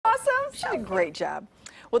She did a great job.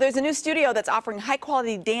 Well, there's a new studio that's offering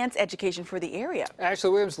high-quality dance education for the area. Ashley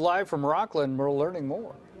Williams live from Rocklin. We're learning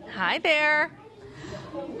more. Hi there.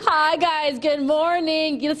 Hi guys, good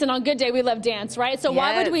morning. Listen, on Good Day we love dance, right? So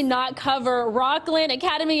why would we not cover Rocklin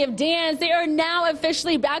Academy of Dance? They are now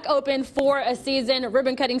officially back open for a season.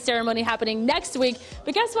 Ribbon cutting ceremony happening next week.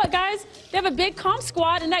 But guess what, guys? They have a big comp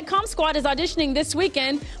squad, and that comp squad is auditioning this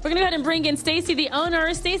weekend. We're gonna go ahead and bring in Stacy, the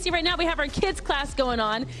owner. Stacy, right now we have our kids class going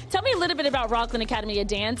on. Tell me a little bit about Rocklin Academy of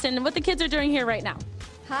Dance and what the kids are doing here right now.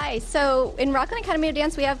 Hi, so in Rocklin Academy of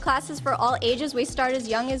Dance we have classes for all ages. We start as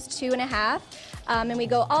young as 2.5. And we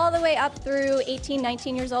go all the way up through 18,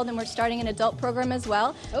 19 years old, and we're starting an adult program as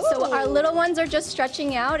well. Ooh. So our little ones are just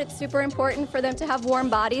stretching out. It's super important for them to have warm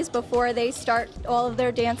bodies before they start all of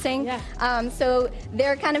their dancing. Yeah. So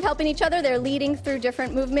they're kind of helping each other. They're leading through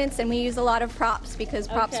different movements, and we use a lot of props because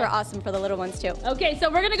props are awesome for the little ones too. Okay, so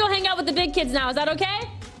we're gonna go hang out with the big kids now. Is that okay?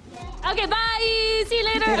 Okay, bye. See you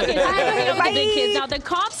later. Okay, so we're going with the big kids. Now, the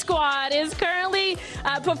comp squad is currently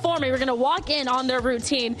performing. We're going to walk in on their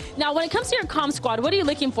routine. Now, when it comes to your comp squad, what are you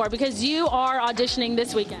looking for? Because you are auditioning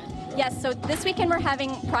this weekend. Yes, so this weekend we're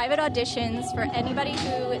having private auditions for anybody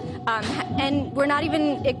who, and we're not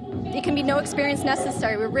even, it can be no experience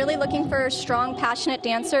necessary. We're really looking for strong, passionate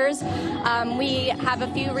dancers. We have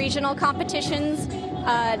a few regional competitions.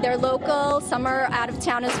 They're local, some are out of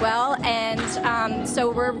town as well, and so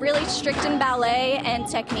we're really strict in ballet and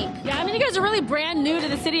technique. Yeah, I mean, you guys are really brand new to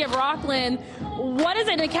the city of Rocklin. What does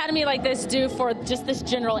an academy like this do for just this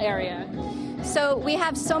general area? So we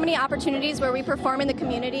have so many opportunities where we perform in the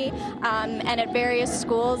community and at various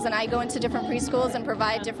schools, and I go into different preschools and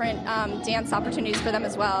provide different dance opportunities for them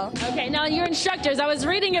as well. Okay, now your instructors, I was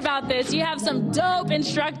reading about this. You have some dope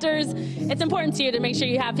instructors. It's important to you to make sure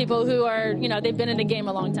you have people who are, you know, they've been in the game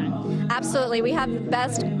a long time. Absolutely. We have the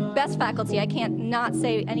best faculty. I can't not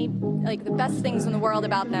say any, like, the best things in the world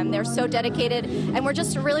about them. They're so dedicated, and we're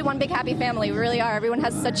just really one big happy family. We really are. Everyone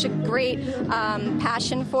has such a great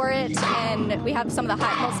passion for it, and we have some of the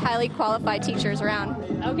most highly qualified teachers around.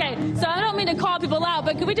 Okay, so I don't mean to call people out,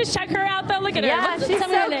 but could we just check her out though? Look at her. Yeah, she's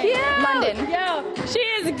so cute. London. Yo, she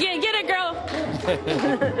is, get it, girl.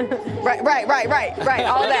 Right.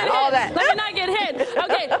 All that. Let me not get hit.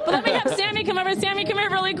 Okay, but let me have Sammy come over. Sammy, come here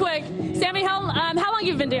really quick. Sammy, how long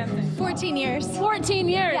you've been dancing? 14 years. 14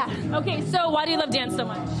 years? Yeah. Okay, so why do you love dance so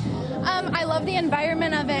much? I love the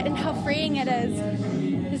environment of it and how freeing it is.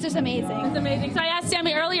 It's just amazing. It's amazing. So I asked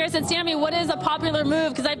Sammy earlier, I said, Sammy, what is a popular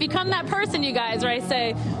move? Because I've become that person, you guys, where I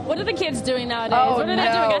say, what are the kids doing nowadays? Oh, what are they doing?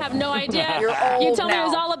 I have no idea. You're old You told me it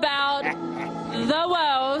was now. all about the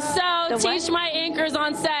woe. So teach my anchors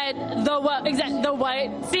on set the what? The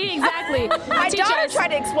what? See, exactly. My daughter tried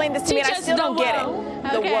to explain this to me, and I still don't get it.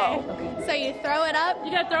 The Okay. whoa. So you throw it up.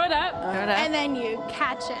 You gotta throw it up. And then you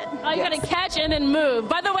catch it. Oh, you gotta catch and then move.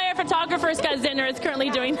 By the way, our photographer, Scott Zinner, is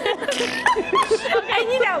currently doing this.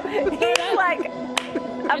 And you know, he's like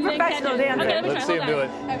a professional dancer. Okay, let me Let's try. see him do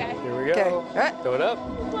it. Okay. Here we go. Okay. All right. Throw it up.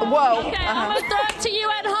 Whoa. Okay, I'm gonna throw it to you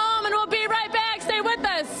at home, and we'll be right back. Stay with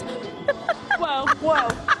us. Whoa. Whoa.